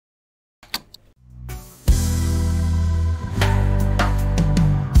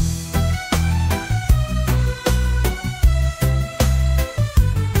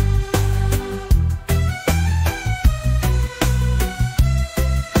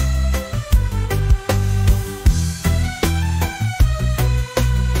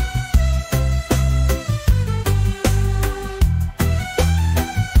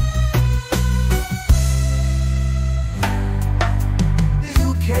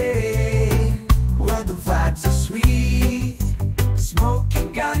sweet.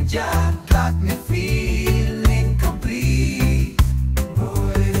 Smoking ganja got me feeling complete.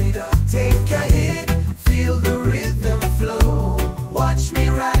 Roll it up, take a hit, feel the rhythm flow. Watch me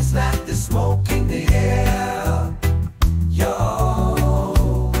rise like the smoke in the air.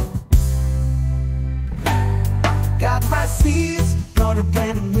 Yo, got my seeds, gonna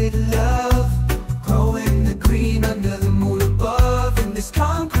plant 'em with love. Growing the green under the moon above. In this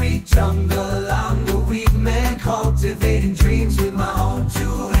concrete jungle, I'm the weak man cultivating dreams with